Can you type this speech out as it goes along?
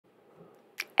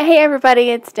Hey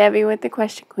everybody, it's Debbie with the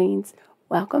Question Queens.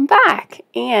 Welcome back.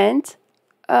 And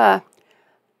my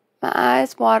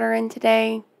eyes watering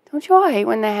today. Don't you all hate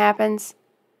when that happens?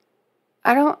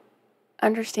 I don't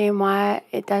understand why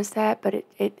it does that, but it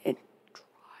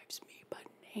drives me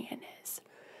bananas.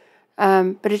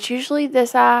 But it's usually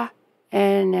this eye,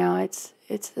 and now it's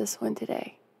this one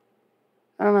today.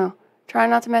 I don't know. Try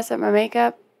not to mess up my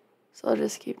makeup, so I'll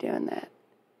just keep doing that.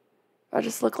 I'll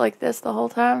just look like this the whole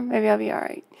time. Maybe I'll be all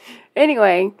right.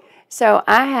 Anyway, so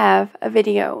I have a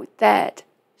video that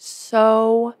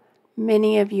so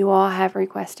many of you all have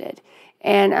requested.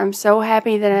 And I'm so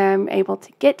happy that I'm able to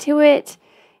get to it.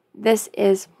 This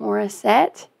is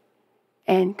Morissette,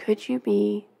 and Could You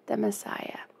Be the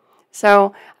Messiah?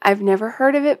 So I've never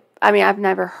heard of it. I mean, I've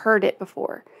never heard it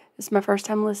before. This is my first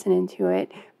time listening to it.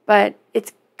 But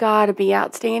it's got to be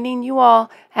outstanding. You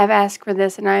all have asked for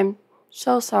this, and I'm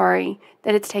so sorry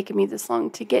that it's taken me this long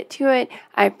to get to it.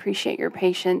 I appreciate your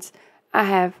patience. I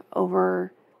have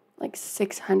over like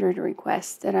 600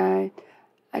 requests that I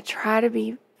try to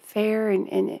be fair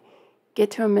and get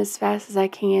to them as fast as I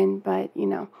can, but you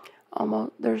know,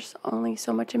 there's only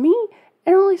so much of me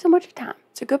and only so much time.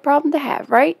 It's a good problem to have,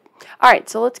 right? All right,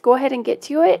 so let's go ahead and get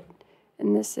to it.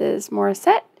 And this is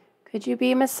Morissette, Could You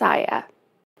Be a Messiah?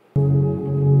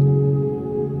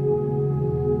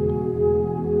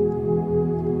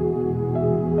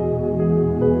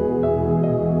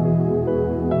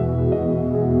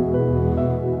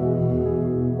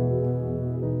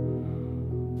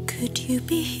 Could you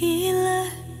be healer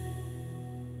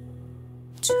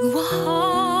to a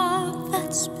heart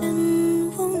that's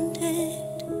been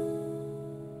wounded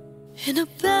in a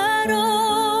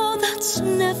battle that's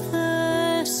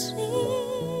never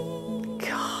seen?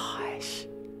 Gosh.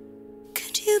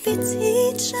 Could you be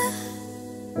teacher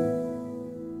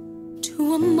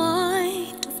to a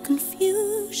mind of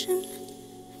confusion?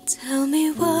 Tell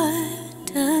me,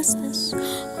 what does this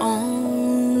all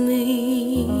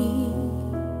mean?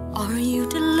 Are you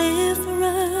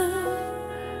deliverer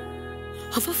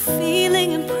of a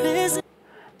feeling in prison?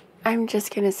 I'm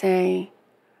just going to say,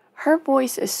 her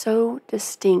voice is so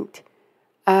distinct.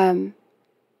 I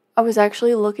was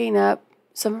actually looking up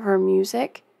some of her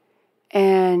music,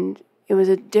 and it was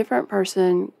a different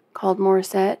person called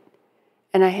Morissette,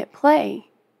 and I hit play.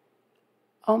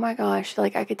 Oh my gosh,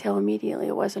 like I could tell immediately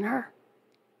it wasn't her.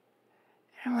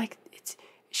 And I'm like,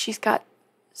 she's got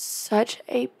such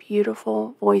a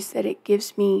beautiful voice that it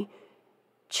gives me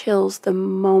chills the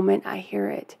moment I hear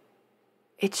it.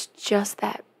 It's just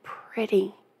that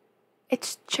pretty.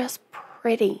 It's just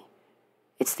pretty.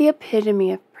 It's the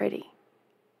epitome of pretty.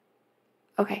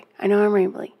 Okay, I know I'm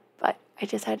rambling, but I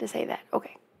just had to say that.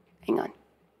 Okay, hang on.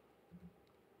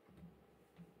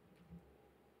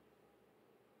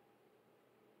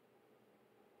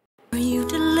 Are you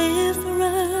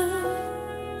deliverer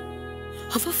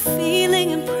of a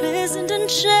feeling imprisoned in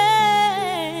chains?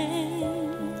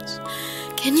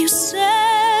 Can you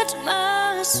set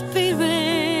my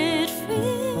spirit free?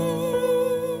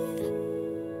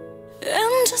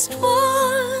 And just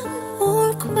one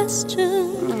more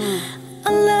question.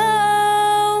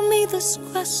 Allow me this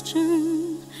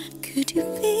question. Could you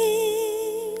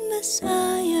be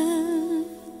Messiah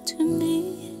to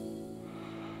me?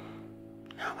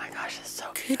 Oh my gosh, it's so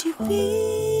Could beautiful. you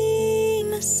be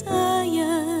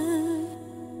Messiah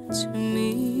to me?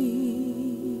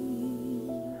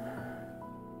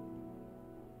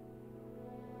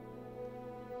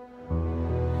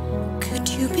 Could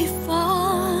you be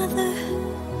Father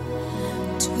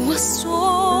to a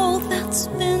soul that's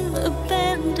been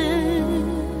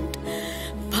abandoned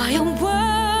by a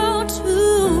world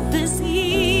too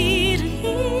busy to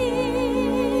heal?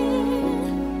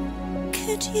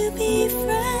 Could you be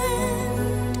friend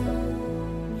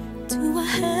to a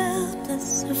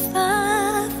helpless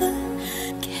survivor?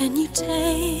 Can you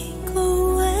take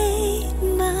away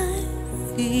my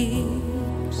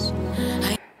fears?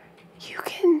 You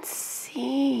can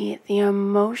see the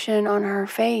emotion on her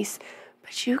face,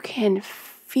 but you can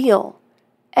feel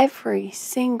every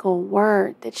single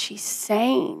word that she's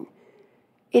saying.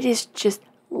 It is just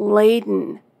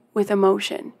laden with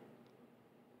emotion.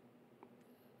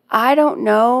 I don't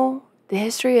know the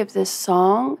history of this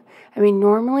song. I mean,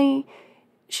 normally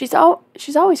she's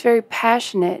always very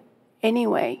passionate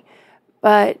anyway,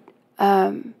 but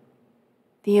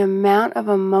the amount of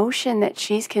emotion that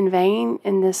she's conveying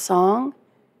in this song,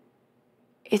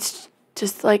 it's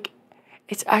just like,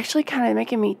 it's actually kind of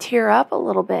making me tear up a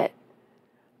little bit.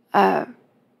 Does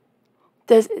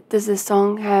this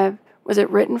song was it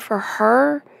written for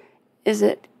her? Is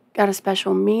it got a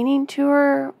special meaning to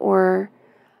her? Or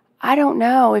I don't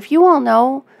know. If you all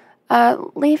know,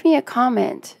 leave me a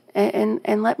comment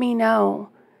and let me know.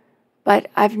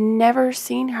 But I've never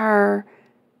seen her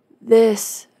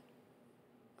this,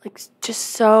 like, just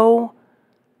so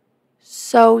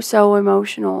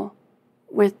emotional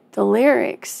with the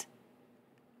lyrics.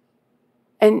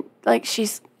 And, like,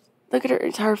 look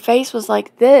at her face was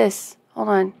like this. Hold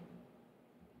on.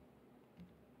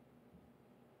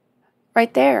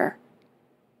 Right there.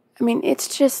 I mean,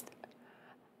 it's just,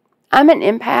 I'm an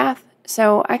empath,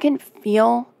 so I can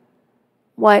feel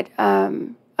what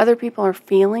other people are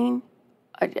feeling.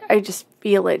 I just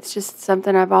feel it. It's just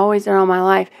something I've always done all my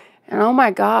life. And oh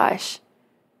my gosh,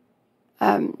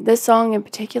 this song in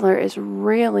particular is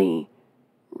really,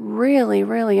 really,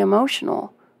 really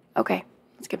emotional. Okay,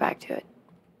 let's get back to it.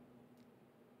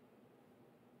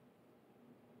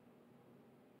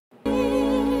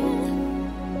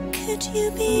 Could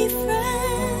you be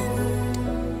friend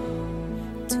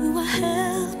to a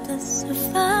helpless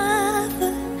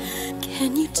survivor?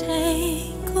 Can you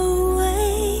take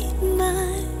away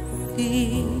my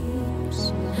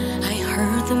fears? I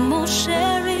heard them all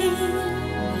sharing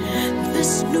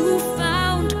this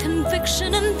newfound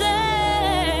conviction, and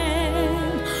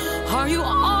then are you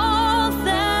all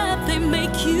that they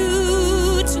make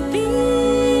you to be?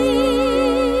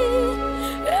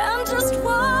 And just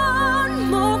one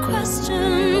more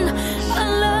question,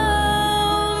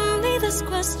 allow me this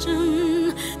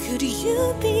question: could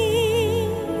you be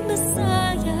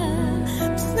Messiah?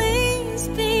 Please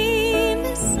be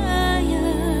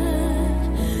Messiah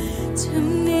to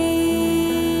me.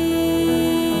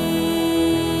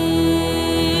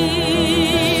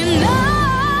 And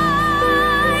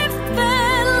I've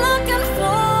been looking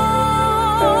for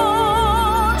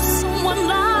someone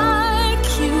like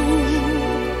you,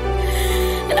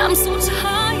 and I'm so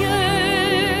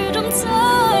tired, I'm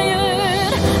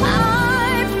tired.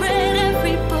 I've read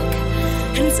every book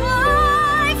and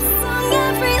I've sung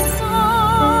every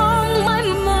song. My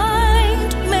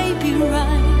mind may be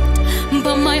right,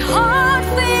 but my heart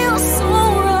feels so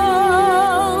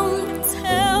wrong.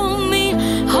 Tell me,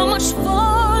 how much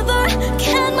farther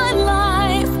can my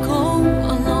life go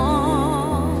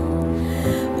along?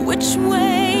 Which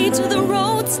way do the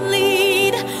roads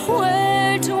lead?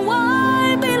 Where do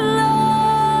I belong?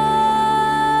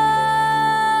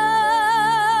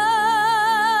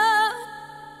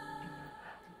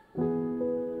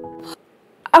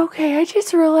 Okay, I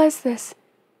just realized this.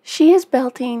 She is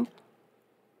belting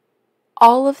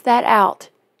all of that out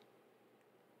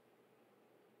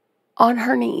on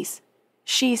her knees.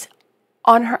 She's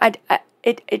on her,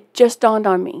 it just dawned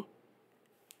on me.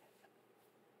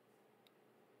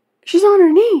 She's on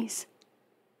her knees.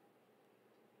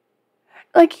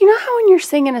 Like, you know how when you're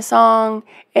singing a song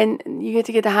and you get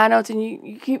to get the high notes and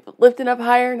you keep lifting up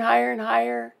higher and higher and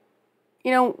higher?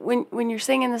 You know, when you're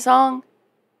singing the song?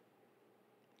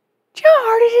 Do you know how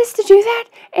hard it is to do that?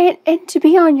 And to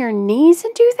be on your knees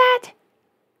and do that?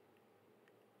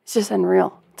 It's just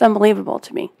unreal. It's unbelievable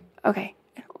to me. Okay.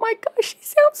 Oh my gosh, she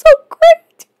sounds so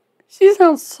great. She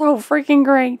sounds so freaking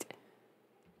great.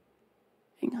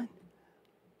 Hang on.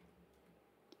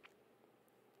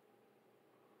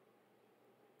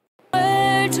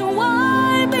 Where do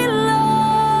I belong?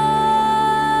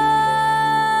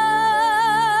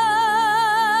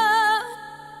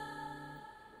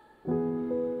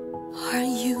 Are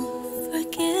you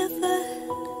forgiven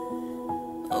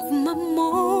of my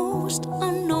most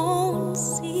unknown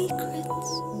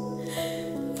secrets?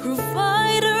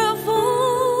 Provider of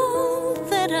all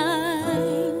that I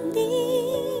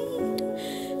need.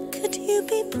 Could you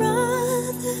be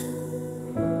brother?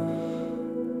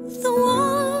 The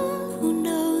one who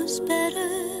knows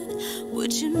better.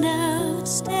 Would you now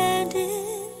stand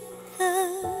in the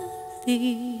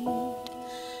lead?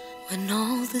 When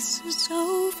all this is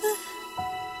over,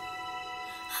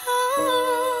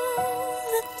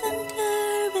 the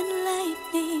thunder and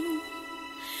lightning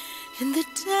in the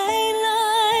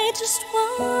daylight, just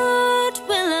what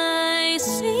will I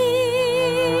see?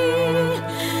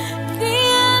 The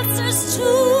answers to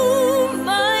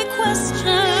my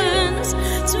questions,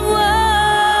 to all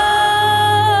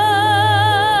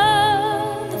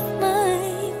of my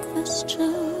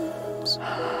questions.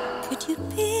 Could you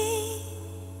be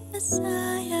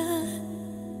Messiah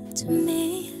to me?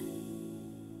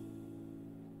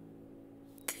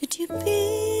 Could you be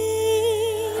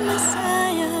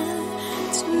Messiah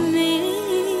to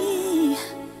me?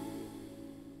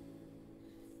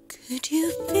 Could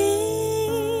you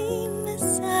be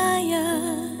Messiah?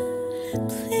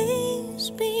 Please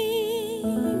be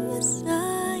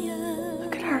Messiah.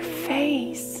 Look at her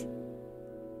face.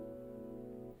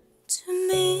 To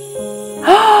me.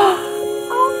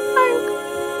 Oh my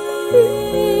God.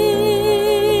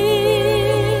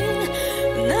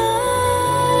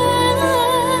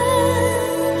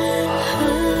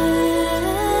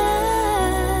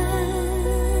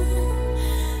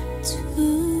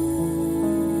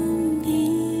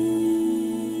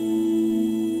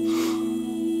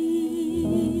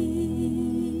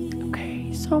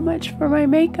 Okay, so much for my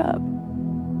makeup.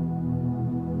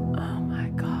 Oh my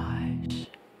gosh.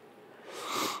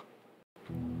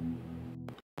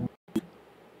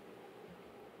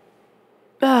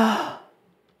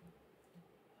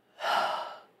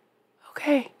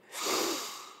 Okay.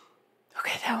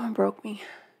 Okay, that one broke me.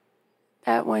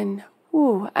 That one,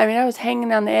 ooh. I mean, I was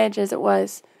hanging on the edge as it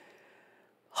was.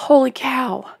 Holy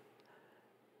cow.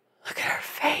 Look at her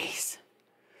face.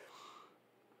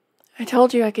 I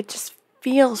told you I could just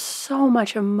feel so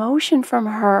much emotion from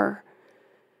her.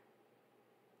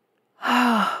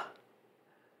 Oh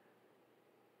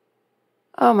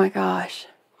my gosh.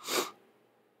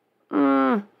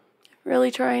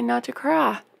 Really trying not to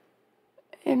cry.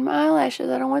 And my eyelashes,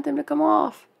 I don't want them to come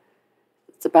off.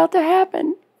 It's about to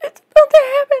happen. It's about to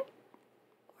happen.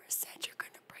 Morissette, you're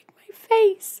going to break my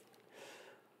face.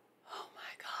 Oh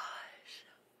my gosh.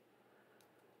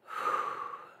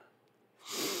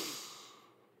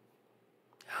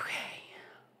 Okay.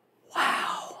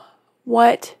 Wow.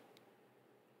 What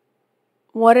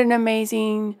an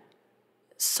amazing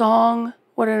song.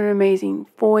 What an amazing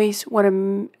voice. What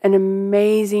an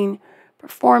amazing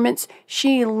performance.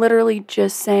 She literally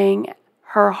just sang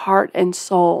her heart and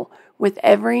soul with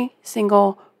every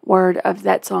single word of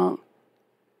that song.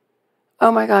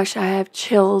 Oh my gosh, I have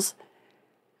chills.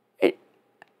 I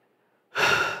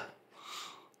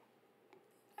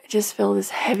just feel this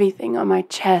heavy thing on my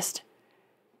chest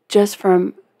just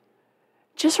from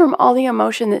all the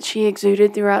emotion that she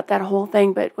exuded throughout that whole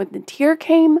thing. But when the tear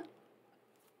came,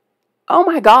 oh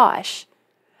my gosh,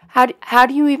 how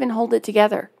do you even hold it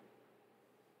together?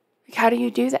 Like, how do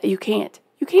you do that? You can't.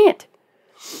 You can't.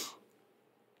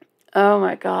 Oh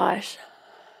my gosh.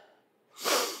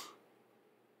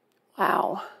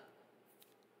 Wow.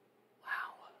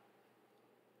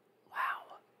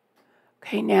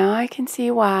 Okay, now I can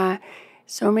see why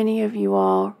so many of you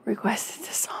all requested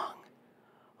the song.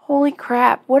 Holy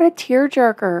crap, what a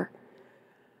tearjerker.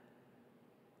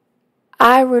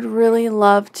 I would really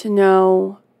love to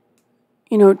know,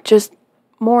 just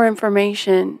more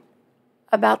information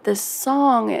about this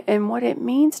song and what it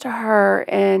means to her.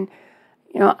 And,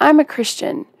 I'm a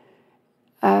Christian.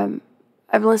 I've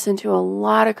listened to a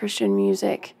lot of Christian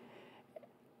music.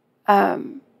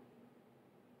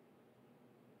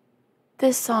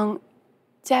 This song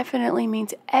definitely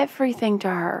means everything to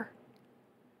her.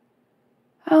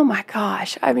 Oh my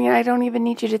gosh. I mean, I don't even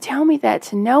need you to tell me that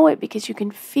to know it, because you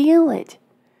can feel it.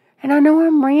 And I know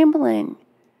I'm rambling,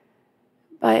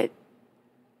 but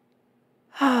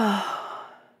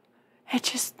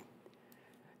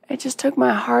it just took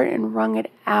my heart and wrung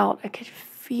it out. I could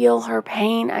feel her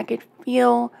pain. I could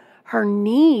feel her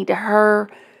need, and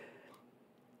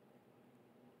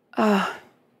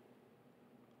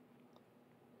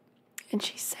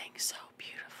she sang so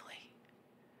beautifully.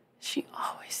 She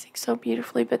always sings so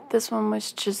beautifully, but this one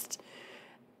was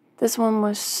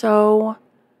so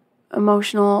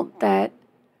emotional that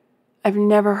I've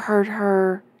never heard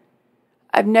her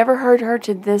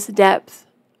to this depth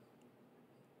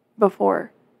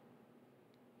before.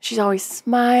 She's always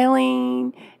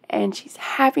smiling and she's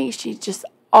happy. She's just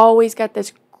always got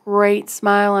this great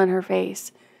smile on her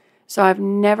face. So I've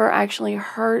never actually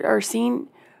heard or seen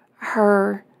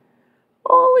her.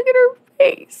 Oh, look at her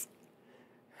face.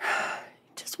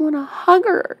 Just want to hug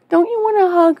her. Don't you want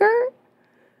to hug her? I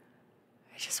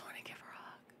just want to give her a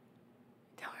hug.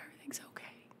 Tell her everything's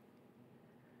okay.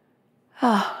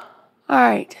 All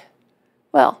right.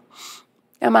 Well,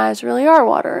 my eyes really are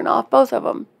watering off, both of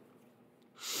them.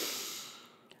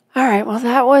 All right. Well,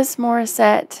 that was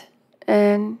Morissette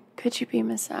and Could You Be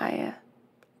Messiah?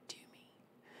 Do me.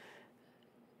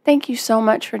 Thank you so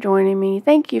much for joining me.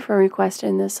 Thank you for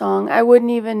requesting this song. I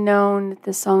wouldn't even known that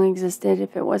this song existed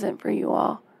if it wasn't for you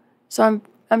all. So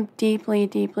I'm deeply,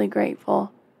 deeply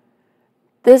grateful.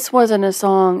 This wasn't a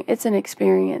song. It's an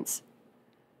experience.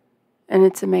 And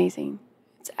it's amazing.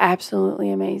 It's absolutely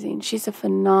amazing. She's a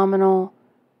phenomenal,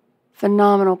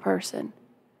 phenomenal person.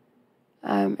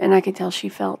 And I can tell she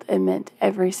felt and meant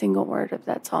every single word of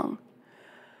that song.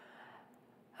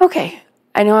 Okay.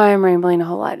 I know I am rambling a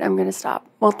whole lot. I'm going to stop.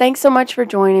 Well, thanks so much for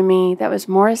joining me. That was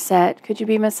Morissette. Could You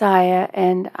Be Messiah?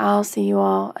 And I'll see you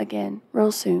all again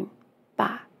real soon.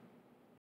 Bye.